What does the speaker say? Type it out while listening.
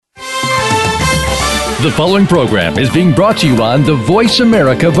The following program is being brought to you on the Voice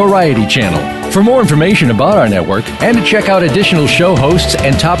America Variety Channel. For more information about our network and to check out additional show hosts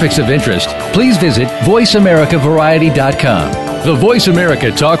and topics of interest, please visit voiceamericavariety.com. The Voice America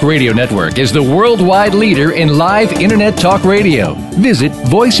Talk Radio Network is the worldwide leader in live Internet talk radio. Visit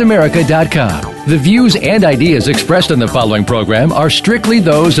voiceamerica.com. The views and ideas expressed on the following program are strictly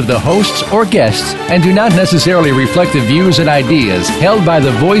those of the hosts or guests and do not necessarily reflect the views and ideas held by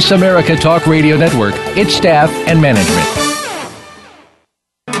the Voice America Talk Radio Network, its staff, and management.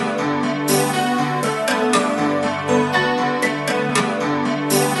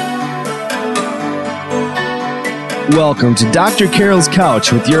 Welcome to Dr. Carol's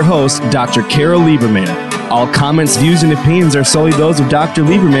Couch with your host, Dr. Carol Lieberman. All comments, views, and opinions are solely those of Dr.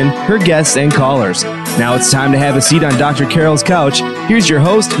 Lieberman, her guests, and callers. Now it's time to have a seat on Dr. Carol's Couch. Here's your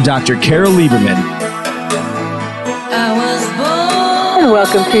host, Dr. Carol Lieberman. And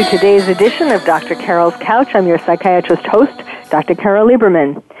welcome to today's edition of Dr. Carol's Couch. I'm your psychiatrist host, Dr. Carol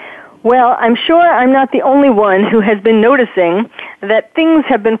Lieberman. Well, I'm sure I'm not the only one who has been noticing that things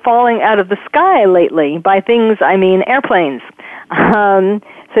have been falling out of the sky lately. By things, I mean airplanes.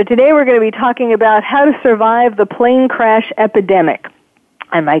 So today we're going to be talking about how to survive the plane crash epidemic.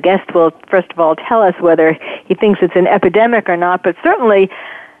 And my guest will, first of all, tell us whether he thinks it's an epidemic or not, but certainly,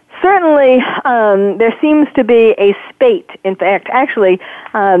 there seems to be a spate. In fact, actually,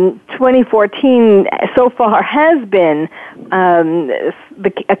 2014 so far has been a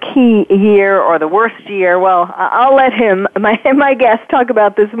key year or the worst year. Well, I'll let my guest, talk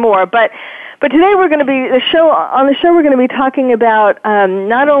about this more. But today we're going to be on the show. We're going to be talking about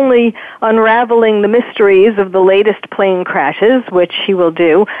not only unraveling the mysteries of the latest plane crashes, which he will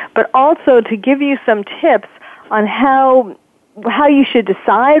do, but also to give you some tips on how you should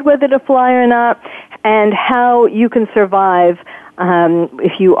decide whether to fly or not, and how you can survive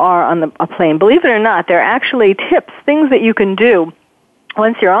if you are on a plane. Believe it or not, there are actually tips, things that you can do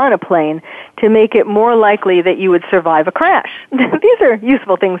once you're on a plane to make it more likely that you would survive a crash. These are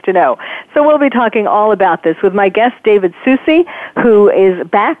useful things to know. So we'll be talking all about this with my guest, David Soucie, who is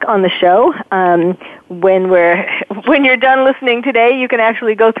back on the show. When you're done listening today, you can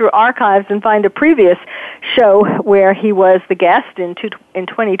actually go through archives and find a previous show where he was the guest in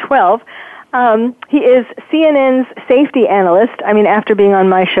 2012. He is CNN's Safety Analyst. I mean, after being on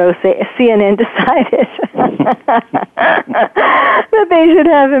my show, CNN decided that they should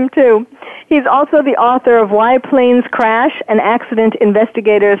have him too. He's also the author of Why Planes Crash and Accident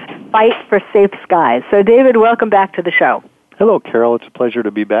Investigators Fight for Safe Skies. So, David, welcome back to the show. Hello, Carol. It's a pleasure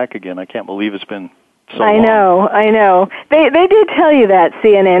to be back again. I can't believe it's been so long. I know. They did tell you that,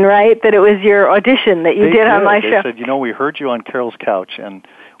 CNN, right? That it was your audition that you did on my show. They said, we heard you on Carol's Couch, and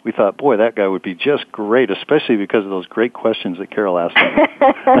we thought, boy, that guy would be just great, especially because of those great questions that Carol asked him.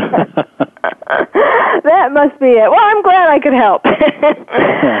 That must be it. Well, I'm glad I could help.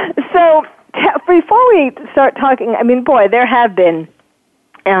 So, before we start talking, I mean, boy, there have been,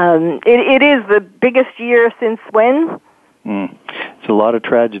 it is the biggest year since when? It's a lot of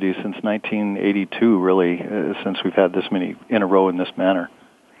tragedy since 1982, really, since we've had this many in a row in this manner.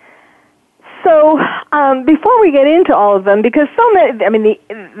 So, before we get into all of them, because so many, I mean,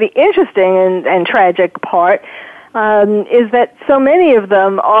 the interesting and tragic part is that so many of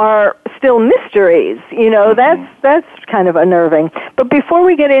them are still mysteries. That's kind of unnerving. But before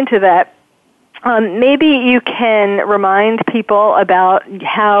we get into that, maybe you can remind people about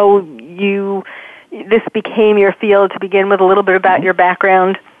how this became your field to begin with, a little bit about your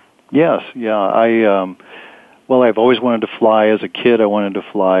background. Yes, yeah, Well, I've always wanted to fly. As a kid, I wanted to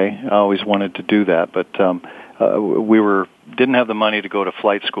fly. I always wanted to do that, but we didn't have the money to go to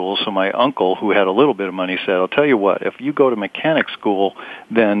flight school, so my uncle, who had a little bit of money, said, I'll tell you what, if you go to mechanic school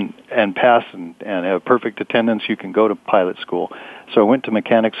and pass and have perfect attendance, you can go to pilot school. So I went to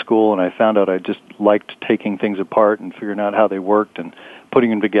mechanic school, and I found out I just liked taking things apart and figuring out how they worked and putting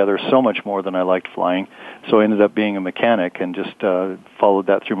them together so much more than I liked flying. So I ended up being a mechanic and just followed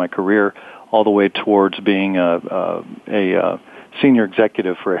that through my career, all the way towards being a senior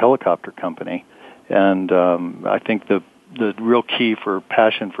executive for a helicopter company. And I think the real key for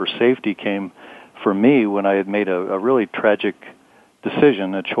passion for safety came for me when I had made a really tragic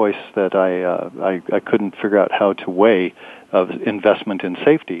decision, a choice that I couldn't figure out how to weigh of investment in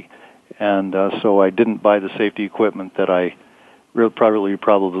safety. And so I didn't buy the safety equipment that I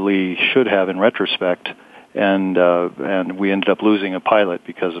probably should have in retrospect, and we ended up losing a pilot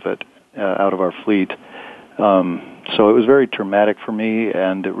because of it. Out of our fleet. So it was very traumatic for me,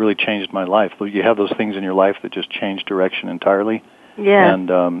 and it really changed my life. You have those things in your life that just change direction entirely. Yeah.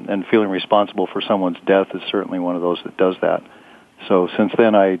 And feeling responsible for someone's death is certainly one of those that does that. So since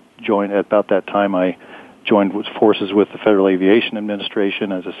then, I joined, at about that time, I joined forces with the Federal Aviation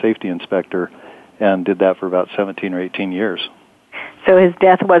Administration as a safety inspector, and did that for about 17 or 18 years. So his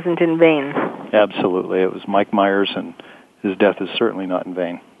death wasn't in vain. Absolutely. It was Mike Myers, and his death is certainly not in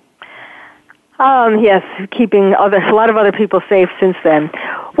vain. Yes, keeping a lot of other people safe since then.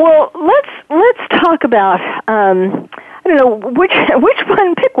 Well, let's talk about I don't know which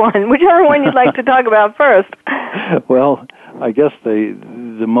one. Pick one. Whichever one you'd like to talk about first. Well, I guess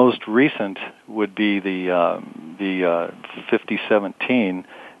the most recent would be the 5017,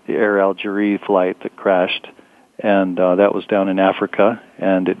 the Air Algerie flight that crashed, and that was down in Africa.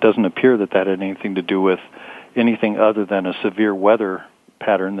 And it doesn't appear that had anything to do with anything other than a severe weather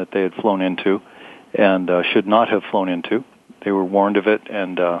pattern that they had flown into, and should not have flown into. They were warned of it,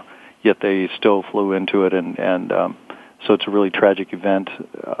 and yet they still flew into it, and so it's a really tragic event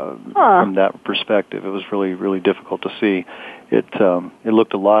from that perspective. It was really, really difficult to see. It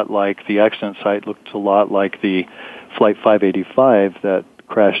looked a lot like, the accident site looked a lot like the Flight 585 that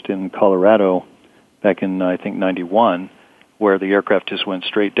crashed in Colorado back in, I think, 91, where the aircraft just went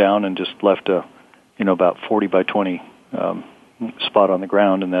straight down and just left a, about 40 by 20 spot on the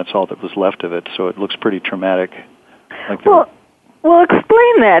ground, and that's all that was left of it. So it looks pretty traumatic. Well,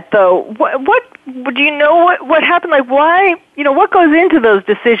 explain that though. What do you know? What happened? Like, why? What goes into those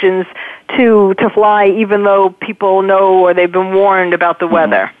decisions to fly, even though people know or they've been warned about the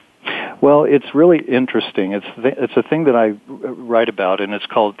weather? Well, it's really interesting. It's a thing that I write about, and it's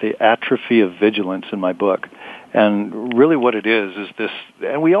called the atrophy of vigilance in my book. And really, what it is this,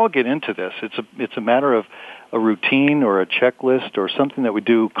 and we all get into this. It's a matter of a routine or a checklist or something that we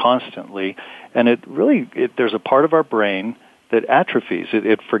do constantly, and there's a part of our brain that atrophies.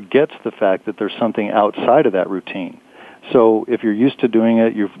 It forgets the fact that there's something outside of that routine. So if you're used to doing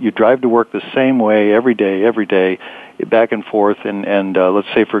it, you drive to work the same way every day, back and forth, and let's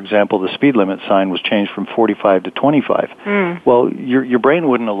say, for example, the speed limit sign was changed from 45 to 25. Well, your brain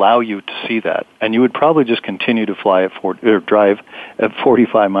wouldn't allow you to see that, and you would probably just continue to drive at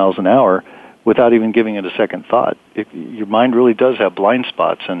 45 miles an hour without even giving it a second thought. Your mind really does have blind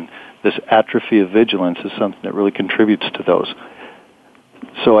spots, and this atrophy of vigilance is something that really contributes to those.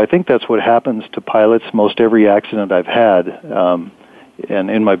 So I think that's what happens to pilots. Most every accident I've had, and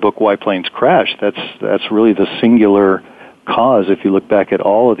in my book, Why Planes Crash, that's really the singular cause. If you look back at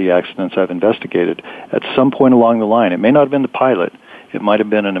all of the accidents I've investigated, at some point along the line, it may not have been the pilot. It might have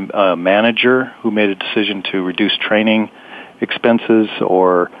been a manager who made a decision to reduce training expenses,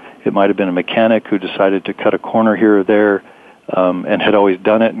 or it might have been a mechanic who decided to cut a corner here or there, and had always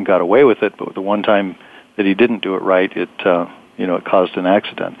done it and got away with it, but the one time that he didn't do it right, it caused an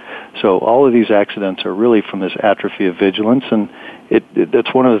accident. So all of these accidents are really from this atrophy of vigilance, and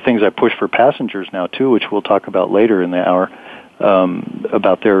that's one of the things I push for passengers now too, which we'll talk about later in the hour,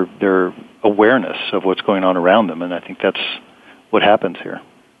 about their awareness of what's going on around them, and I think that's what happens here.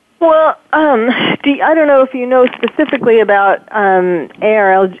 Well, I don't know if you know specifically about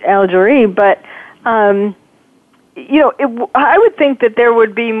Air Algerie, but I would think that there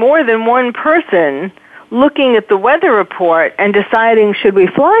would be more than one person looking at the weather report and deciding, should we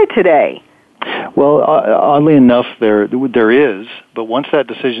fly today? Well, oddly enough, there is, but once that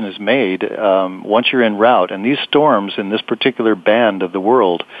decision is made, once you're en route, and these storms in this particular band of the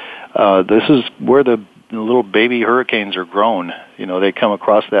world, this is where the little baby hurricanes are grown. They come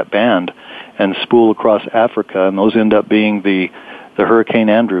across that band and spool across Africa, and those end up being the Hurricane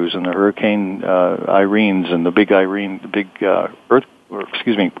Andrews and the Hurricane Irenes and the big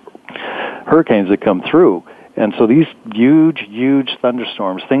hurricanes that come through. And so these huge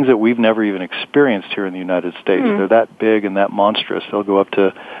thunderstorms, things that we've never even experienced here in the United States, they're that big and that monstrous. They'll go up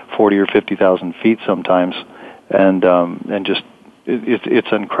to 40 or 50,000 feet sometimes, and just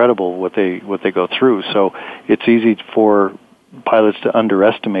it's incredible what they go through. So it's easy for pilots to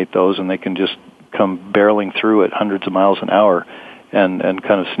underestimate those, and they can just come barreling through at hundreds of miles an hour and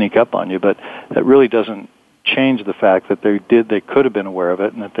kind of sneak up on you. But that really doesn't change the fact that they could have been aware of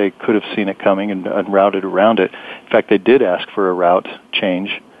it, and that they could have seen it coming and routed around it. In fact, they did ask for a route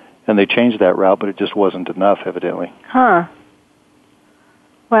change, and they changed that route, but it just wasn't enough, evidently. Huh.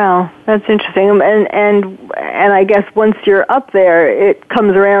 Wow, that's interesting. And I guess once you're up there, it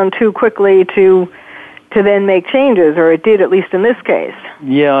comes around too quickly to then make changes, or it did, at least in this case.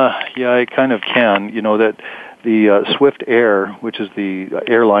 Yeah, it kind of can. That the Swift Air, which is the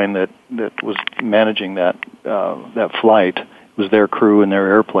airline that was managing that flight, was their crew and their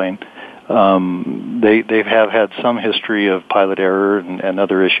airplane. They have had some history of pilot error and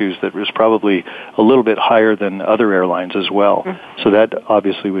other issues that was probably a little bit higher than other airlines as well. So that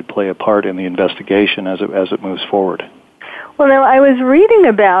obviously would play a part in the investigation as it moves forward. Well, now, I was reading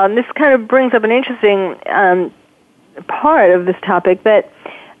about, and this kind of brings up an interesting part of this topic, that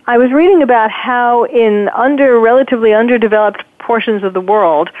I was reading about how in relatively underdeveloped portions of the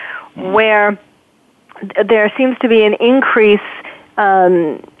world where there seems to be an increase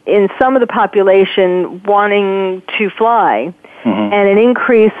in some of the population wanting to fly, and an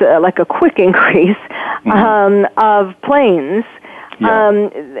increase, like a quick increase, of planes.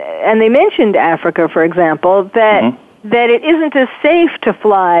 And they mentioned Africa, for example, that it isn't as safe to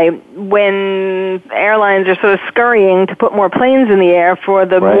fly when airlines are sort of scurrying to put more planes in the air for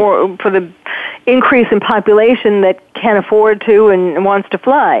the increase in population that can afford to and wants to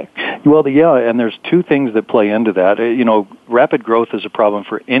fly. Well, and there's two things that play into that. Rapid growth is a problem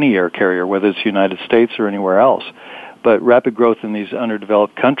for any air carrier, whether it's the United States or anywhere else. But rapid growth in these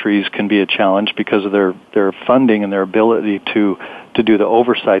underdeveloped countries can be a challenge because of their funding and their ability to do the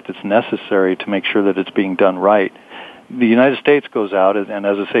oversight that's necessary to make sure that it's being done right. The United States goes out, and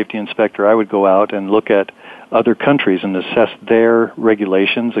as a safety inspector, I would go out and look at other countries and assess their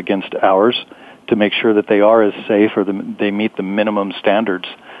regulations against ours to make sure that they are as safe or they meet the minimum standards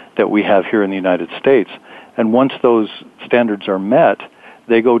that we have here in the United States. And once those standards are met,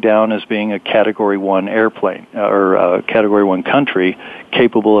 they go down as being a Category 1 airplane or a Category 1 country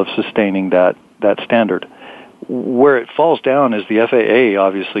capable of sustaining that standard. Where it falls down is the FAA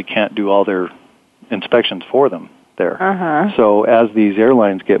obviously can't do all their inspections for them there. So as these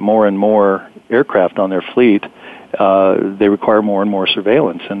airlines get more and more aircraft on their fleet, they require more and more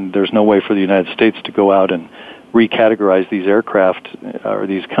surveillance, and there's no way for the United States to go out and recategorize these aircraft or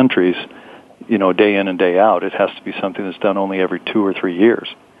these countries, day in and day out. It has to be something that's done only every 2 or 3 years.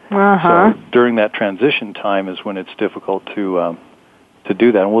 So during that transition time is when it's difficult to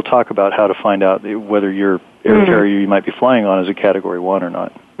do that. And we'll talk about how to find out whether your air carrier you might be flying on is a Category 1 or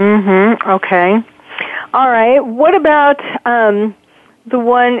not. Okay. All right. What about the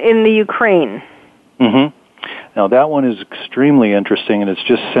one in the Ukraine? Now, that one is extremely interesting, and it's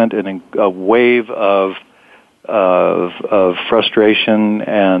just sent in a wave of frustration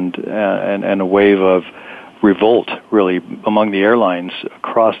and a wave of revolt, really, among the airlines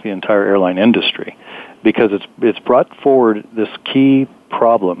across the entire airline industry, because it's brought forward this key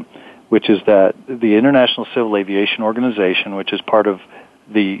problem, which is that the International Civil Aviation Organization, which is part of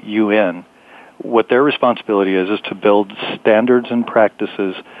the UN, what their responsibility is to build standards and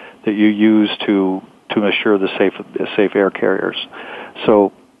practices that you use to assure the safe air carriers.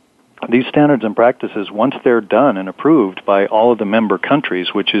 So these standards and practices, once they're done and approved by all of the member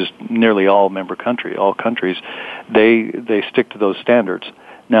countries, which is nearly all countries, they stick to those standards.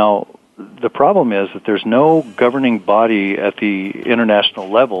 Now, the problem is that there's no governing body at the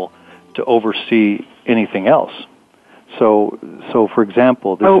international level to oversee anything else. So for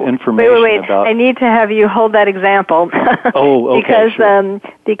example, this information wait. about... I need to have you hold that example. Okay,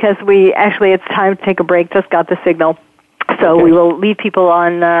 because it's time to take a break. Just got the signal. So we will leave people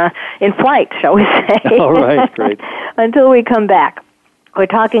on in flight, shall we say. All right, great. Until we come back. We're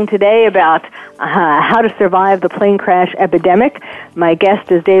talking today about how to survive the plane crash epidemic. My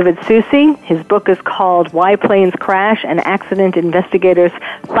guest is David Soucie. His book is called Why Planes Crash and Accident Investigators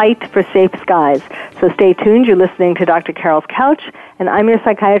Fight for Safe Skies. So stay tuned. You're listening to Dr. Carol's Couch, and I'm your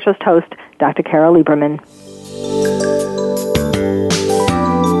psychiatrist host, Dr. Carol Lieberman.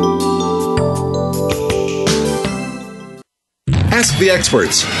 Ask the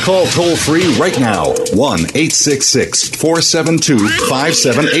experts. Call toll-free right now,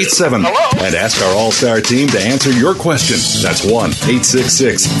 1-866-472-5787. And ask our All-Star team to answer your question. That's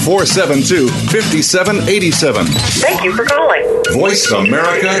 1-866-472-5787. Thank you for calling.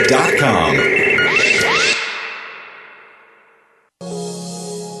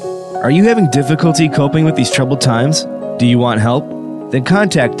 VoiceAmerica.com. Are you having difficulty coping with these troubled times? Do you want help? Then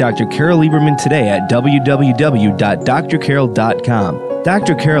contact Dr. Carol Lieberman today at www.drcarol.com.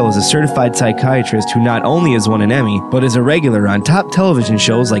 Dr. Carol is a certified psychiatrist who not only has won an Emmy, but is a regular on top television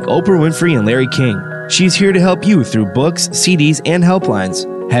shows like Oprah Winfrey and Larry King. She's here to help you through books, CDs, and helplines.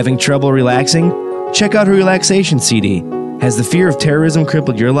 Having trouble relaxing? Check out her relaxation CD. Has the fear of terrorism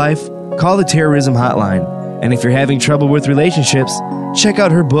crippled your life? Call the Terrorism Hotline. And if you're having trouble with relationships, check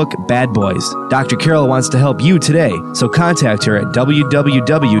out her book, Bad Boys. Dr. Carol wants to help you today, so contact her at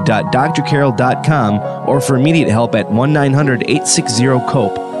www.drcarol.com or for immediate help at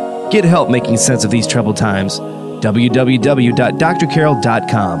 1-900-860-COPE. Get help making sense of these troubled times.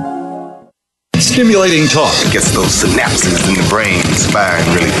 www.drcarol.com. Stimulating talk. It gets those synapses in the brain firing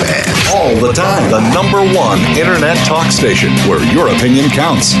really fast. All the time. The #1 Internet talk station where your opinion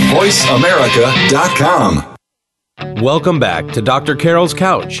counts. VoiceAmerica.com. Welcome back to Dr. Carol's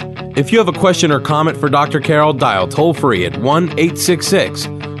Couch. If you have a question or comment for Dr. Carol, dial toll-free at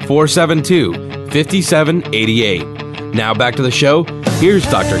 1-866-472-5788. Now back to the show. Here's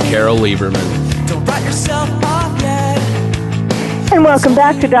Dr. Carol Lieberman. Don't write yourself off yet. And welcome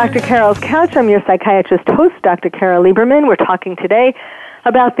back to Dr. Carol's Couch. I'm your psychiatrist host, Dr. Carol Lieberman. We're talking today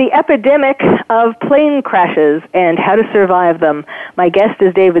about the epidemic of plane crashes and how to survive them. My guest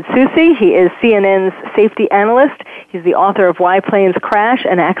is David Soucie. He is CNN's Safety Analyst. He's the author of Why Planes Crash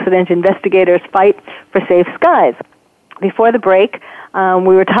and Accident Investigators Fight for Safe Skies. Before the break,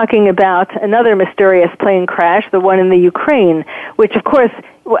 we were talking about another mysterious plane crash, the one in the Ukraine, which, of course,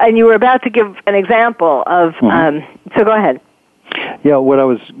 and you were about to give an example of, so go ahead. Yeah, what I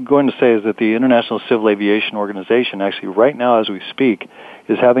was going to say is that the International Civil Aviation Organization, actually right now as we speak,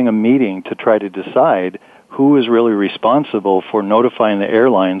 is having a meeting to try to decide who is really responsible for notifying the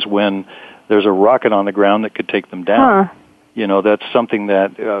airlines when there's a rocket on the ground that could take them down. You know, that's something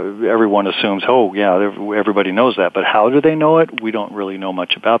that everyone assumes, oh, yeah, everybody knows that. But how do they know it? We don't really know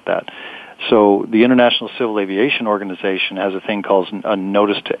much about that. So the International Civil Aviation Organization has a thing called a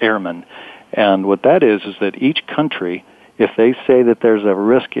notice to airmen. And what that is that each country, if they say that there's a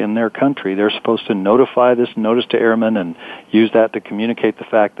risk in their country, they're supposed to notify this notice to airmen and use that to communicate the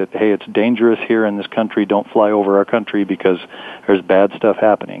fact that, hey, it's dangerous here in this country, don't fly over our country because there's bad stuff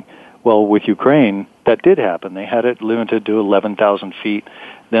happening. Well, with Ukraine, that did happen. They had it limited to 11,000 feet.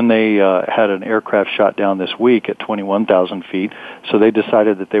 Then they had an aircraft shot down this week at 21,000 feet, so they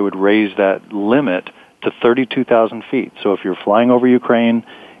decided that they would raise that limit to 32,000 feet. So if you're flying over Ukraine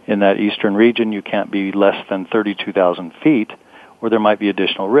in that eastern region, you can't be less than 32,000 feet, or there might be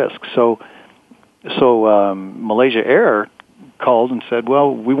additional risks. So Malaysia Air called and said,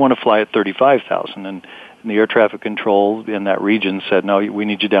 well, we want to fly at 35,000, and the air traffic control in that region said, no, we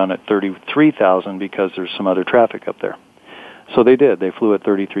need you down at 33,000 because there's some other traffic up there. So they did. They flew at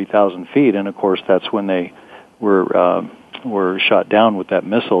 33,000 feet, and of course that's when they were shot down with that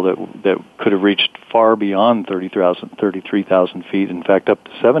missile that could have reached far beyond 33,000 feet, in fact up to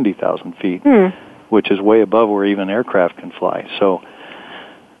 70,000 feet, which is way above where even aircraft can fly. So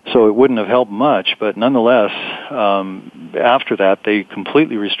it wouldn't have helped much, but nonetheless, after that, they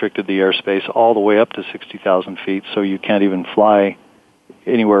completely restricted the airspace all the way up to 60,000 feet, so you can't even fly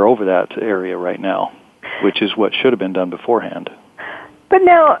anywhere over that area right now, which is what should have been done beforehand. But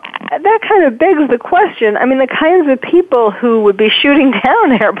now, that kind of begs the question, I mean, the kinds of people who would be shooting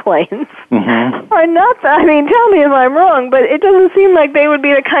down airplanes are not, tell me if I'm wrong, but it doesn't seem like they would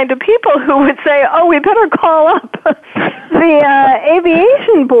be the kind of people who would say, oh, we better call up the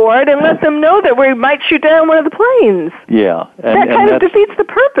aviation board and let them know that we might shoot down one of the planes. Yeah. That kind of defeats the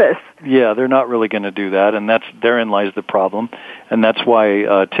purpose. Yeah, they're not really going to do that, and therein lies the problem. And that's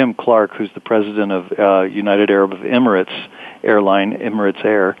why Tim Clark, who's the president of United Arab Emirates airline, Emirates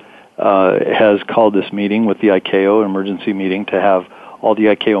Air, has called this meeting with the ICAO, emergency meeting, to have all the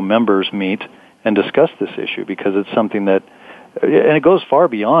ICAO members meet and discuss this issue, because it's something that, and it goes far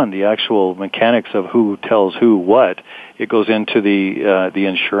beyond the actual mechanics of who tells who what. It goes into the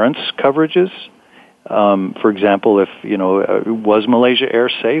insurance coverages. For example, if, was Malaysia Air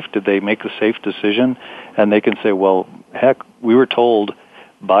safe? Did they make a safe decision? And they can say, well, heck, we were told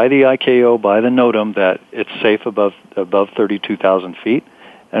by the ICAO, by the NOTAM, that it's safe above 32,000 feet,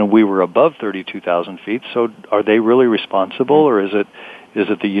 and we were above 32,000 feet, so are they really responsible, or is it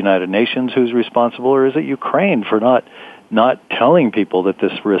the United Nations who's responsible, or is it Ukraine for not telling people that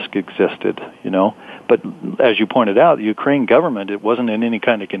this risk existed, But as you pointed out, the Ukraine government, it wasn't in any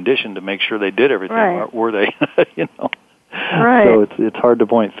kind of condition to make sure they did everything, were they? Right. So it's hard to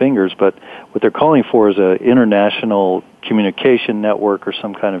point fingers, but what they're calling for is an international communication network or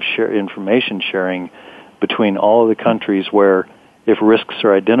some kind of information sharing between all of the countries where if risks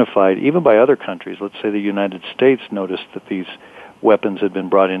are identified, even by other countries, let's say the United States noticed that these weapons had been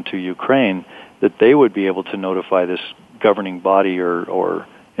brought into Ukraine, that they would be able to notify this governing body or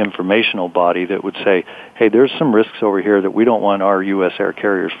informational body that would say, hey, there's some risks over here that we don't want our U.S. air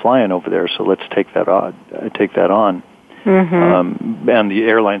carriers flying over there, so let's take that on. And the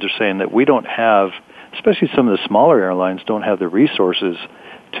airlines are saying that we don't have, especially some of the smaller airlines, don't have the resources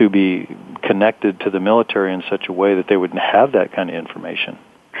to be connected to the military in such a way that they would have that kind of information.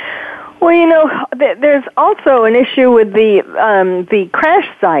 Well, there's also an issue with the crash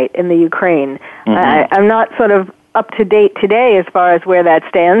site in the Ukraine. I'm not sort of up to date today as far as where that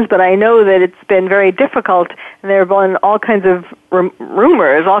stands, but I know that it's been very difficult, and there have been all kinds of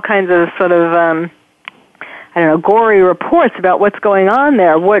rumors, all kinds of sort of gory reports about what's going on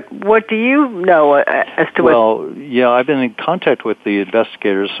there. What do you know as to what? Well, yeah, I've been in contact with the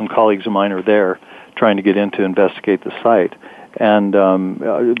investigators. Some colleagues of mine are there trying to get in to investigate the site. And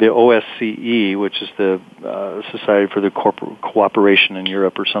the OSCE, which is the Society for the Cooperation in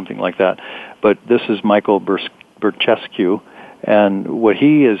Europe or something like that. But this is Michael Berchescu, and what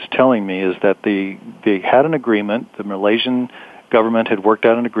he is telling me is that they had an agreement. The Malaysian government had worked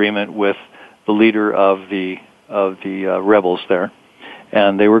out an agreement with the leader of the rebels there,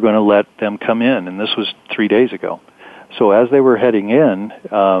 and they were going to let them come in, and this was 3 days ago. So as they were heading in,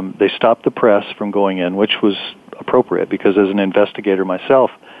 they stopped the press from going in, which was appropriate, because as an investigator myself,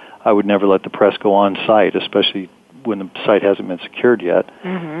 I would never let the press go on site, especially when the site hasn't been secured yet.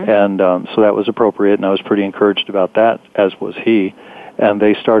 Mm-hmm. And so that was appropriate, and I was pretty encouraged about that, as was he. And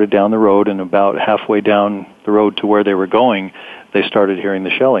they started down the road, and about halfway down the road to where they were going, they started hearing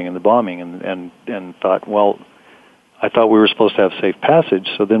the shelling and the bombing, and thought, well, I thought we were supposed to have safe passage.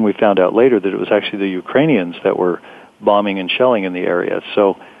 So then we found out later that it was actually the Ukrainians that were bombing and shelling in the area.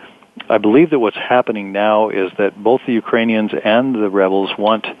 So I believe that what's happening now is that both the Ukrainians and the rebels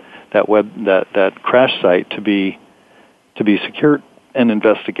want that crash site to be secured and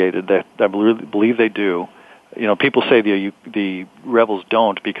investigated. That I believe they do. You know, people say the rebels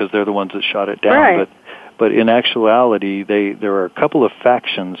don't because they're the ones that shot it down. Right. But in actuality, there are a couple of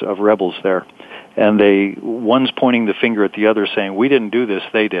factions of rebels there, and one's pointing the finger at the other, saying, "We didn't do this;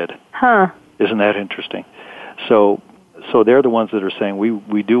 they did." Huh? Isn't that interesting? So they're the ones that are saying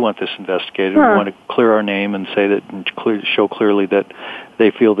we do want this investigated. Huh. We want to clear our name and say that and show clearly that they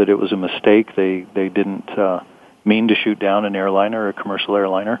feel that it was a mistake. They didn't mean to shoot down an airliner, a commercial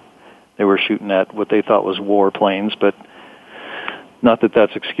airliner. They were shooting at what they thought was war planes, but not that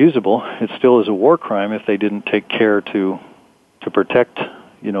that's excusable. It still is a war crime if they didn't take care to protect,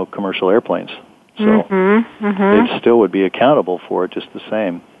 commercial airplanes. So they still would be accountable for it just the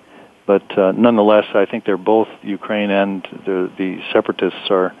same. But nonetheless, I think they're both, Ukraine and the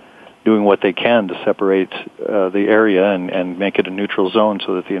separatists, are doing what they can to separate the area and make it a neutral zone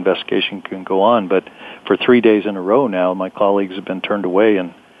so that the investigation can go on. But for 3 days in a row now, my colleagues have been turned away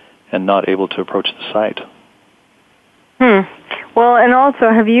and not able to approach the site. Well, and also,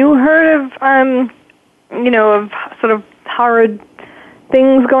 have you heard of, of sort of horrid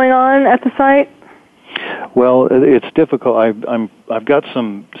things going on at the site? Well, it's difficult. I've got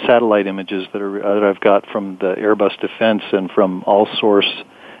some satellite images that I've got from the Airbus Defense and from all source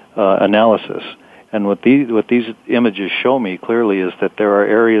analysis. And what these images show me clearly is that there are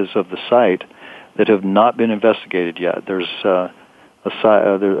areas of the site that have not been investigated yet. There's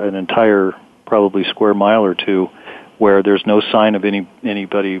an entire probably square mile or two where there's no sign of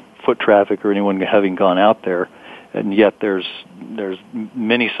anybody, foot traffic or anyone having gone out there, and yet there's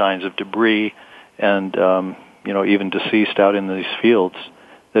many signs of debris and even deceased out in these fields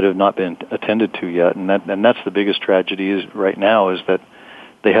that have not been attended to yet, and that's the biggest tragedy right now is that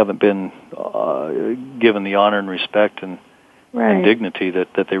they haven't been given the honor and respect and dignity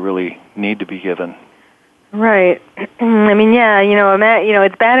that they really need to be given. Right. I mean,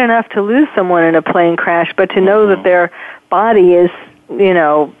 it's bad enough to lose someone in a plane crash, but to know that their body is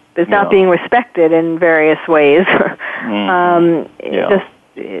not being respected in various ways,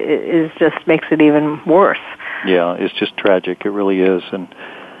 just makes it even worse. Yeah, it's just tragic. It really is, and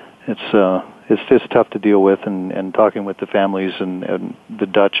it's just tough to deal with. And talking with the families and the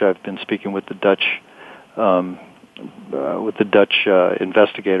Dutch, I've been speaking with the Dutch. With the Dutch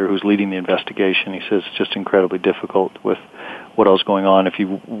investigator who's leading the investigation. He says it's just incredibly difficult with what else going on. If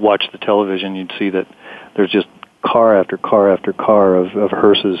you watch the television, you'd see that there's just car after car after car of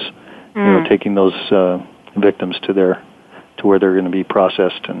hearses, taking those victims to where they're going to be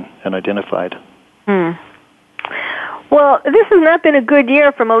processed and identified. Well, this has not been a good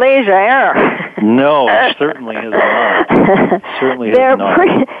year for Malaysia Air. No, it certainly has not. Certainly has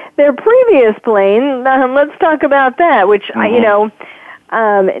not. Their previous plane, let's talk about that, which, and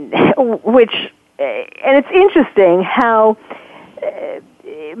it's interesting how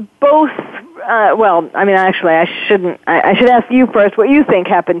both, I should ask you first what you think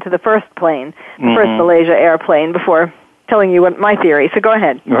happened to the first plane, the first Malaysia airplane, before telling you what my theory. So go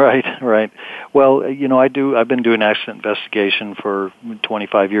ahead. Right. Well, I've been doing accident investigation for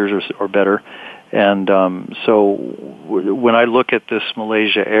 25 years or better, and so when I look at this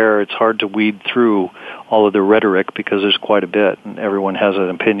Malaysia Air, it's hard to weed through all of the rhetoric because there's quite a bit, and everyone has an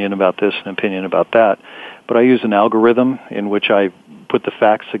opinion about this, an opinion about that. But I use an algorithm in which I put the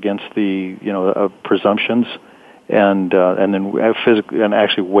facts against the presumptions, and then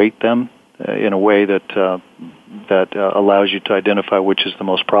actually weight them in a way that allows you to identify which is the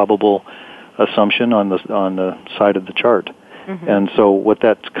most probable assumption on the side of the chart. And so what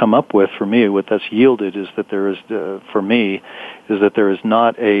that's come up with for me, what that's yielded is that there is, for me, is that there is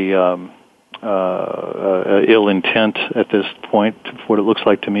not a ill intent at this point. What it looks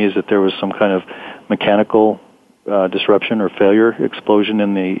like to me is that there was some kind of mechanical disruption or failure, explosion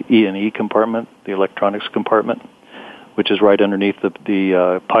in the E&E compartment, the electronics compartment, which is right underneath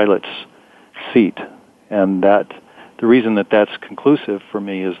the pilot's seat. And the reason that that's conclusive for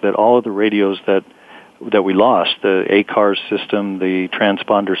me is that all of the radios that we lost, the ACARS system, the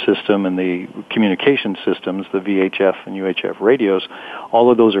transponder system, and the communication systems, the VHF and UHF radios,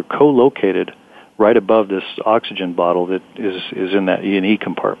 all of those are co-located right above this oxygen bottle that is in that E&E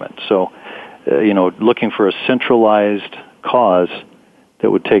compartment. So, looking for a centralized cause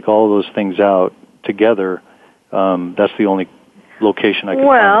that would take all of those things out together, that's the only location I could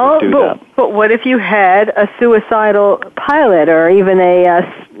find to do that. But what if you had a suicidal pilot or even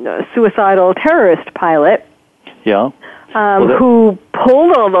a suicidal terrorist pilot? Yeah. Who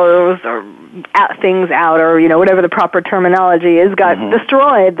pulled all those things out, or whatever the proper terminology is,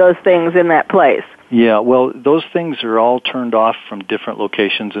 destroyed those things in that place? Yeah. Well, those things are all turned off from different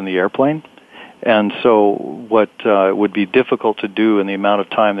locations in the airplane, and so what would be difficult to do in the amount of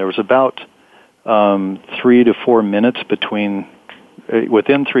time, there was about 3 to 4 minutes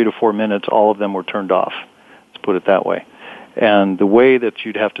within 3 to 4 minutes, all of them were turned off. Let's put it that way. And the way that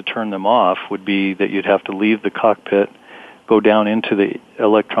you'd have to turn them off would be that you'd have to leave the cockpit, go down into the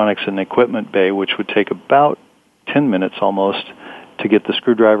electronics and equipment bay, which would take about 10 minutes almost to get the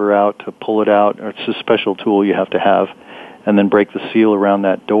screwdriver out, to pull it out. Or it's a special tool you have to have, and then break the seal around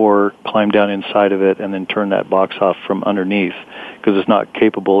that door, climb down inside of it, and then turn that box off from underneath, because it's not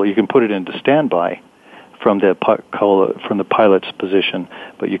capable. You can put it into standby from the pilot's position,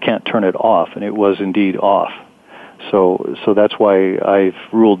 but you can't turn it off, and it was indeed off. So that's why I've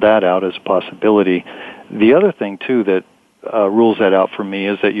ruled that out as a possibility. The other thing, too, that rules that out for me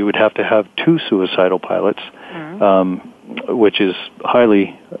is that you would have to have 2 suicidal pilots, which is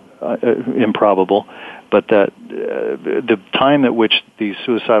highly improbable, but that the time at which these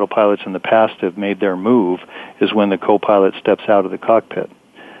suicidal pilots in the past have made their move is when the co-pilot steps out of the cockpit.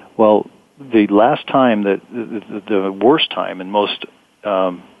 Well, the last time the worst time and most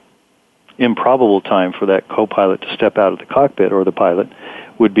improbable time for that co-pilot to step out of the cockpit, or the pilot,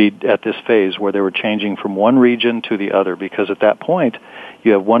 would be at this phase where they were changing from one region to the other, because at that point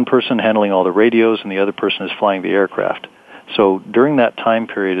you have one person handling all the radios and the other person is flying the aircraft. So during that time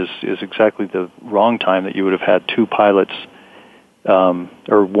period is exactly the wrong time that you would have had 2 pilots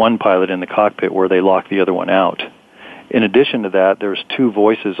or one pilot in the cockpit where they lock the other one out. In addition to that, there's 2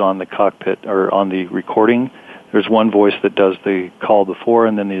 voices on the cockpit or on the recording. There's one voice that does the call before,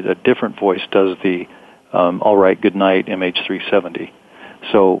 and then a different voice does the all right, good night, MH370.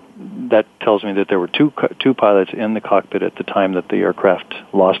 So that tells me that there were two pilots in the cockpit at the time that the aircraft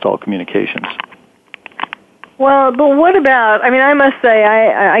lost all communications. Well, but what about, I must say,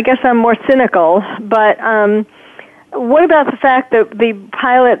 I guess I'm more cynical, but what about the fact that the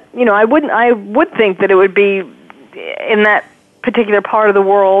pilot, I would think that it would be in that particular part of the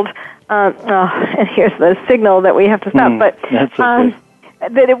world, and here's the signal that we have to stop, but that's okay.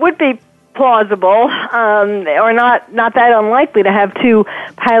 That it would be plausible, or not that unlikely to have 2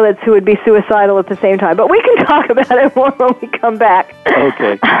 pilots who would be suicidal at the same time. But we can talk about it more when we come back.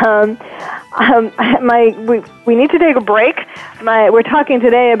 Okay. We need to take a break. We're talking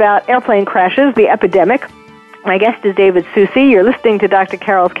today about airplane crashes, the epidemic. My guest is David Soucie. You're listening to Dr.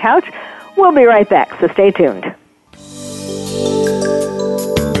 Carol's Couch. We'll be right back, so stay tuned.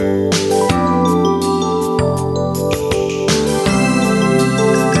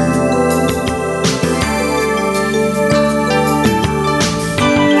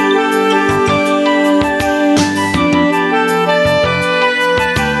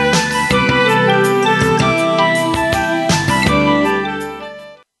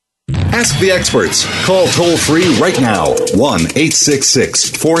 Ask the experts. Call toll-free right now,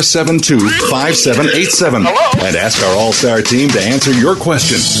 1-866-472-5787. And ask our All-Star team to answer your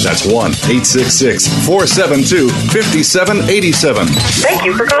question. That's 1-866-472-5787. Thank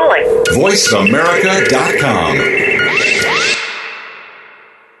you for calling.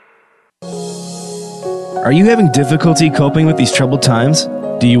 VoiceAmerica.com. Are you having difficulty coping with these troubled times?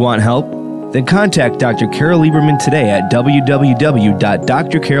 Do you want help? Then contact Dr. Carol Lieberman today at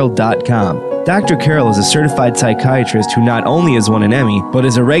www.drcarol.com. Dr. Carol is a certified psychiatrist who not only has won an Emmy, but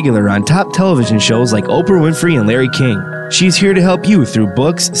is a regular on top television shows like Oprah Winfrey and Larry King. She's here to help you through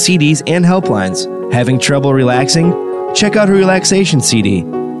books, CDs, and helplines. Having trouble relaxing? Check out her relaxation CD.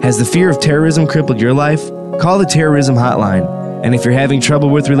 Has the fear of terrorism crippled your life? Call the terrorism hotline. And if you're having trouble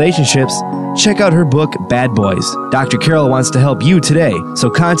with relationships, Check out her book, Bad Boys. Dr. Carol wants to help you today, so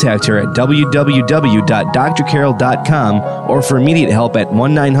contact her at www.drcarol.com or for immediate help at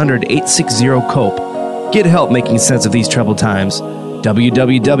 1-900-860-COPE. Get help making sense of these troubled times.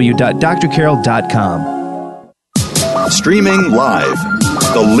 www.drcarol.com. Streaming live.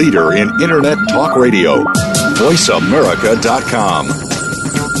 The leader in Internet talk radio. VoiceAmerica.com.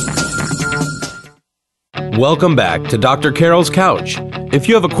 Welcome back to Dr. Carol's Couch. If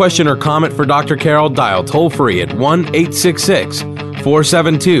you have a question or comment for Dr. Carol, dial toll-free at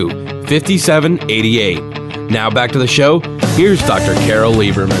 1-866-472-5788. Now back to the show. Here's Dr. Carol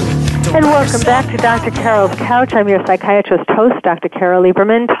Lieberman. And welcome back to Dr. Carol's Couch. I'm your psychiatrist host, Dr. Carol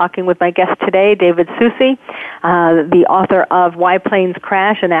Lieberman, talking with my guest today, David Soucie, the author of Why Planes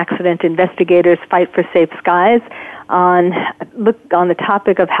Crash, An Accident Investigators Fight for Safe Skies, on the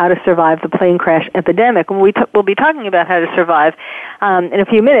topic of how to survive the plane crash epidemic. And we'll be talking about how to survive in a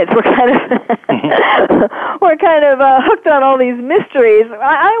few minutes. We're kind of hooked on all these mysteries.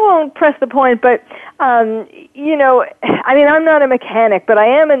 I won't press the point, but I'm not a mechanic, but I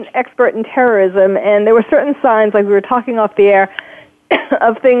am an expert in terrorism, and there were certain signs, like we were talking off the air,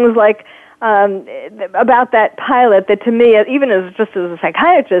 of things like about that pilot that, to me, even as a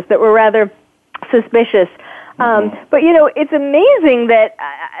psychiatrist, that were rather suspicious. But it's amazing that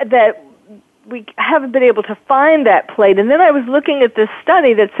we haven't been able to find that plane. And then I was looking at this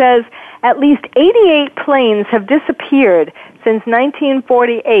study that says at least 88 planes have disappeared since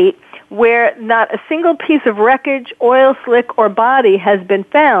 1948, where not a single piece of wreckage, oil slick, or body has been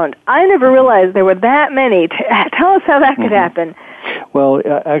found. I never realized there were that many. Tell us how that could happen. Well,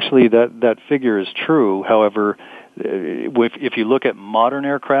 actually, that figure is true. However, if you look at modern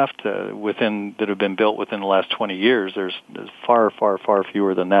aircraft that have been built within the last 20 years, there's far, far, far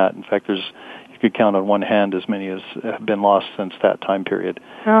fewer than that. In fact, you could count on one hand as many as have been lost since that time period.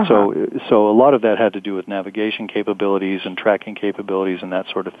 So a lot of that had to do with navigation capabilities and tracking capabilities and that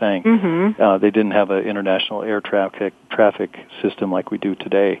sort of thing. They didn't have an international air traffic system like we do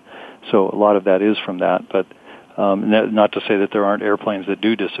today. So a lot of that is from that. But not to say that there aren't airplanes that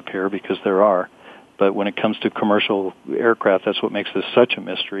do disappear, because there are. But when it comes to commercial aircraft, that's what makes this such a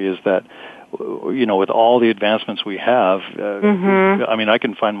mystery, is that, with all the advancements we have, I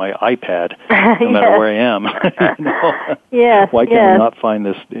can find my iPad no matter where I am. Why can't we not find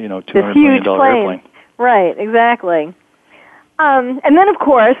this, $200 million airplane? Right, exactly. And then, of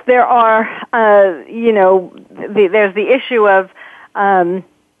course, there are, there's the issue of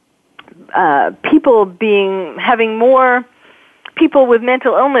having more people with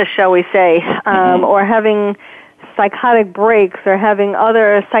mental illness, shall we say, or having psychotic breaks or having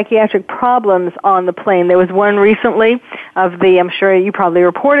other psychiatric problems on the plane. There was one recently I'm sure you probably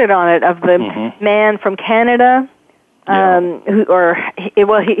reported on it, of the man from Canada, he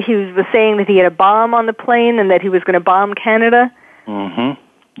was saying that he had a bomb on the plane and that he was going to bomb Canada.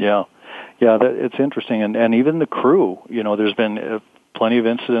 Yeah, it's interesting. And even the crew, there's been plenty of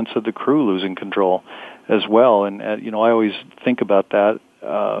incidents of the crew losing control as well. And, I always think about that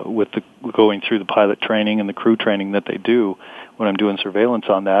with going through the pilot training and the crew training that they do when I'm doing surveillance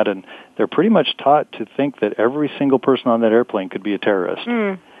on that. And they're pretty much taught to think that every single person on that airplane could be a terrorist.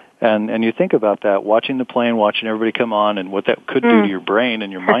 And you think about that, watching the plane, watching everybody come on, and what that could do to your brain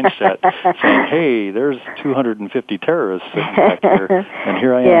and your mindset, saying, hey, there's 250 terrorists sitting back here, and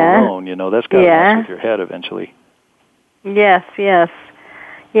here I am alone. That's got to mess with your head eventually. Yes,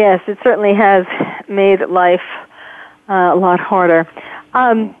 it certainly has made life a lot harder.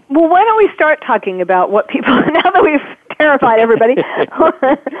 Well, why don't we start talking about what people, now that we've terrified everybody. What do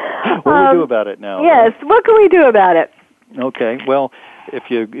we do about it now? Yes, what can we do about it? Okay, well, if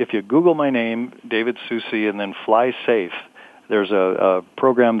you Google my name, David Soucie, and then Fly Safe, there's a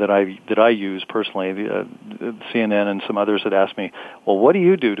program that I use personally. CNN and some others had asked me, well, what do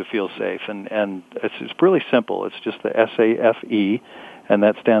you do to feel safe? And it's really simple. It's just the SAFE, and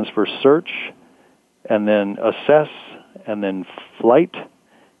that stands for search, and then assess, and then flight,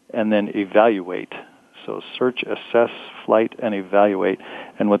 and then evaluate. So search, assess, flight, and evaluate.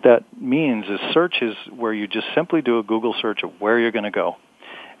 And what that means is search is where you just simply do a Google search of where you're going to go.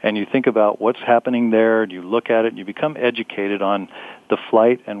 And you think about what's happening there, and you look at it, and you become educated on the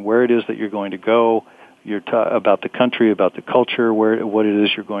flight and where it is that you're going to go. You're about the country, about the culture, what it is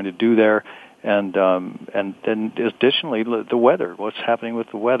you're going to do there, and then additionally the weather, what's happening with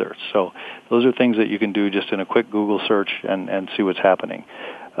the weather. So those are things that you can do just in a quick Google search and see what's happening.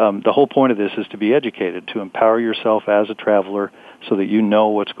 The whole point of this is to be educated, to empower yourself as a traveler so that you know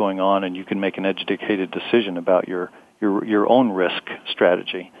what's going on and you can make an educated decision about your own risk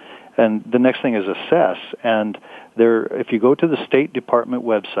strategy. And the next thing is assess. And if you go to the State Department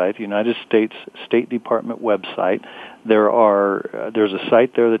website, the United States State Department website, there's a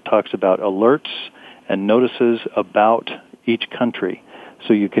site there that talks about alerts and notices about each country.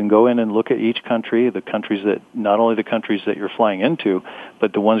 So you can go in and look at each country, not only the countries that you're flying into,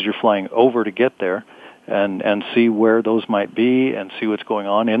 but the ones you're flying over to get there, and see where those might be and see what's going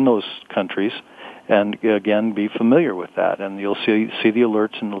on in those countries. And again, be familiar with that. And you'll see the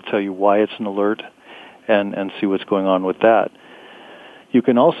alerts, and it'll tell you why it's an alert, and see what's going on with that. You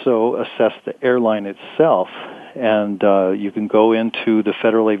can also assess the airline itself, and you can go into the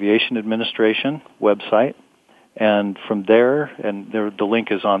Federal Aviation Administration website, and from there, and the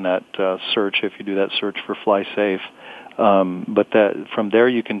link is on that search if you do that search for Fly Safe. But from there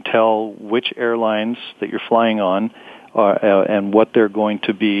you can tell which airlines that you're flying on and what they're going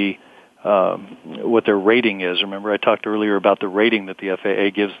to be, what their rating is. Remember, I talked earlier about the rating that the FAA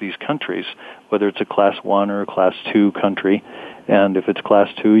gives these countries, whether it's a Class 1 or a Class 2 country. And if it's Class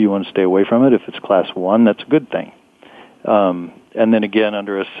 2, you want to stay away from it. If it's Class 1, that's a good thing. And then again,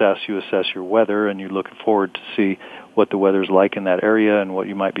 under assess, you assess your weather, and you look forward to see what the weather's like in that area and what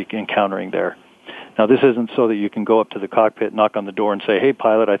you might be encountering there. Now, this isn't so that you can go up to the cockpit, knock on the door, and say, "Hey,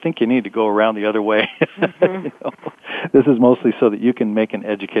 pilot, I think you need to go around the other way." Mm-hmm. This is mostly so that you can make an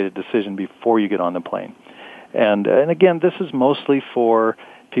educated decision before you get on the plane. And again, this is mostly for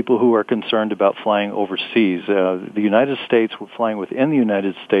people who are concerned about flying overseas. The United States, flying within the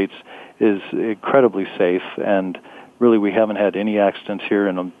United States, is incredibly safe, and really we haven't had any accidents here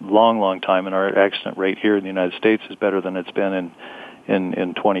in a long, long time, and our accident rate here in the United States is better than it's been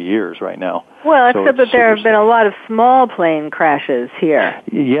in 20 years right now. Well, except that there have been a lot of small plane crashes here.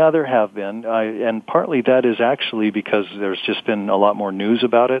 Yeah, there have been, and partly that is actually because there's just been a lot more news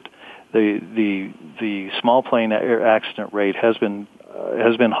about it. The small plane accident rate has been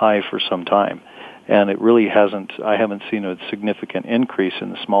high for some time, and it really hasn't. I haven't seen a significant increase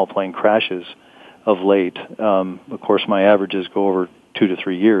in the small plane crashes of late. Of course, my averages go over 2 to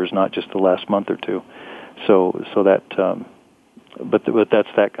 3 years, not just the last month or two. So that. But that's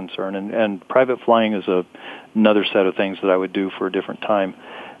that concern, and private flying is another set of things that I would do for a different time.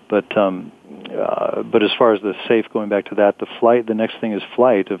 But as far as the safe, going back to that, the next thing is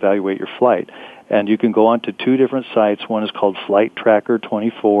flight. Evaluate your flight, and you can go on to 2 different sites. One is called Flight Tracker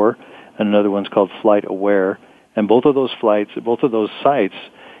 24, and another one's called Flight Aware. And both of those sites,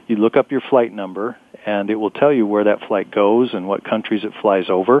 you look up your flight number, and it will tell you where that flight goes and what countries it flies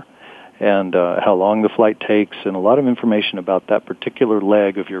over, and how long the flight takes, and a lot of information about that particular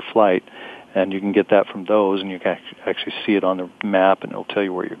leg of your flight. And you can get that from those, and you can actually see it on the map, and it'll tell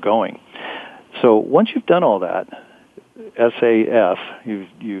you where you're going. So once you've done all that, SAF,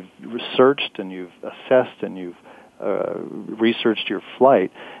 you've researched and you've assessed and you've researched your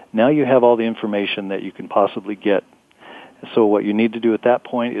flight, now you have all the information that you can possibly get. So what you need to do at that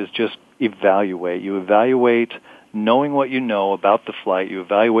point is just evaluate. You evaluate knowing what you know about the flight. You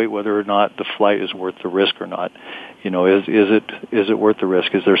evaluate whether or not the flight is worth the risk or not. Is it worth the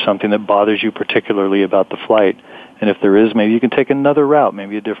risk? Is there something that bothers you particularly about the flight? And if there is, maybe you can take another route,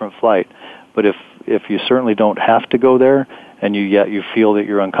 maybe a different flight. But if you certainly don't have to go there, and yet you feel that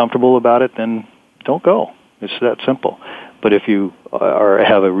you're uncomfortable about it, then don't go. It's that simple. But if you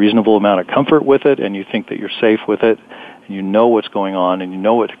have a reasonable amount of comfort with it, and you think that you're safe with it, and you know what's going on, and you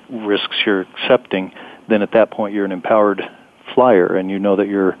know what risks you're accepting, then at that point you're an empowered flyer, and you know that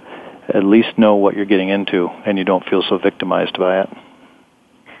you're at least know what you're getting into, and you don't feel so victimized by it.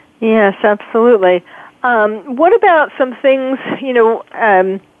 Yes, absolutely. What about some things,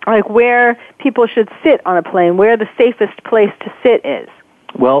 like where people should sit on a plane, where the safest place to sit is?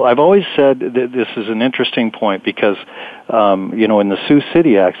 Well, I've always said that this is an interesting point because, in the Sioux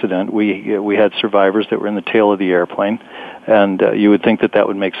City accident, we had survivors that were in the tail of the airplane, and you would think that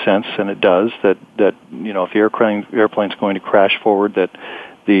would make sense, and it does. That if the airplane's going to crash forward, that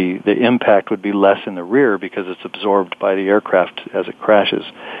the impact would be less in the rear because it's absorbed by the aircraft as it crashes.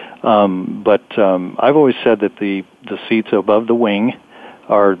 But I've always said that the seats above the wing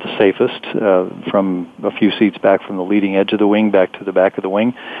are the safest, from a few seats back from the leading edge of the wing back to the back of the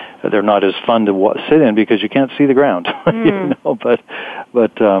wing. They're not as fun to sit in because you can't see the ground, and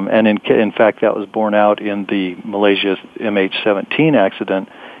in fact that was borne out in the Malaysia MH17 accident,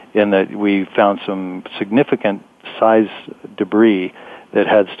 in that we found some significant size debris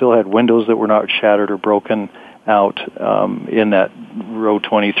that still had windows that were not shattered or broken out in that row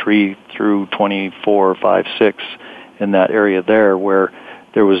 23 through 24, 5, 6 in that area there, where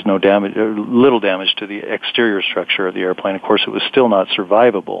there was no damage, little damage to the exterior structure of the airplane. Of course, it was still not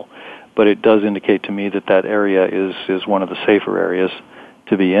survivable, but it does indicate to me that area is one of the safer areas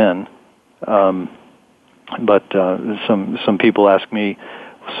to be in. But some people ask me,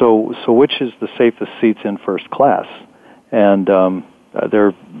 so which is the safest seats in first class? And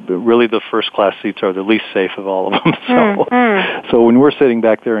they're really the first class seats are the least safe of all of them. So when we're sitting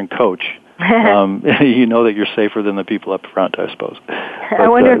back there in coach, you know that you're safer than the people up front, I suppose. I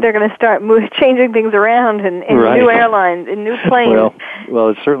wonder if they're going to start changing things around in new airlines, in new planes. Well,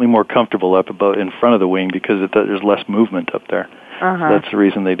 it's certainly more comfortable up above in front of the wing because there's less movement up there. So that's the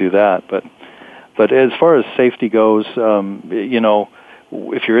reason they do that. But as far as safety goes,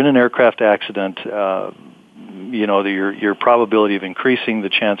 if you're in an aircraft accident, your probability of increasing the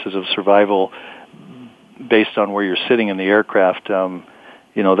chances of survival based on where you're sitting in the aircraft,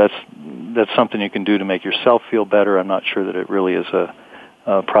 that's something you can do to make yourself feel better. I'm not sure that it really is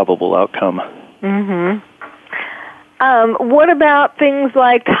a probable outcome. What about things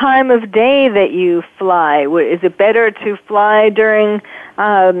like time of day that you fly? Is it better to fly during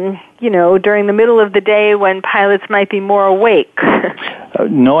the middle of the day when pilots might be more awake?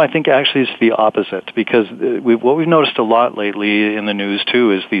 No, I think actually it's the opposite, because what we've noticed a lot lately in the news,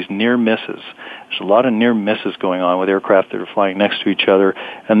 too, is these near misses. There's a lot of near misses going on with aircraft that are flying next to each other,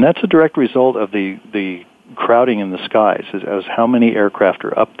 and that's a direct result of the crowding in the skies, as how many aircraft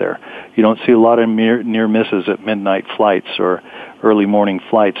are up there. You don't see a lot of near misses at midnight flights or early morning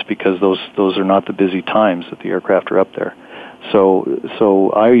flights because those are not the busy times that the aircraft are up there.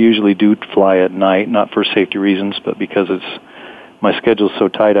 So I usually do fly at night, not for safety reasons, but because my schedule's so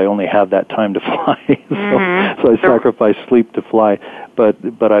tight, I only have that time to fly. So I sacrifice sleep to fly.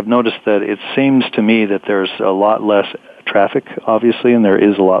 But I've noticed that it seems to me that there's a lot less traffic, obviously, and there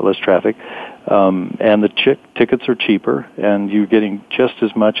is a lot less traffic. And the tickets are cheaper, and you're getting just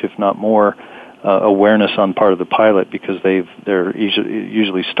as much, if not more, awareness on part of the pilot because they're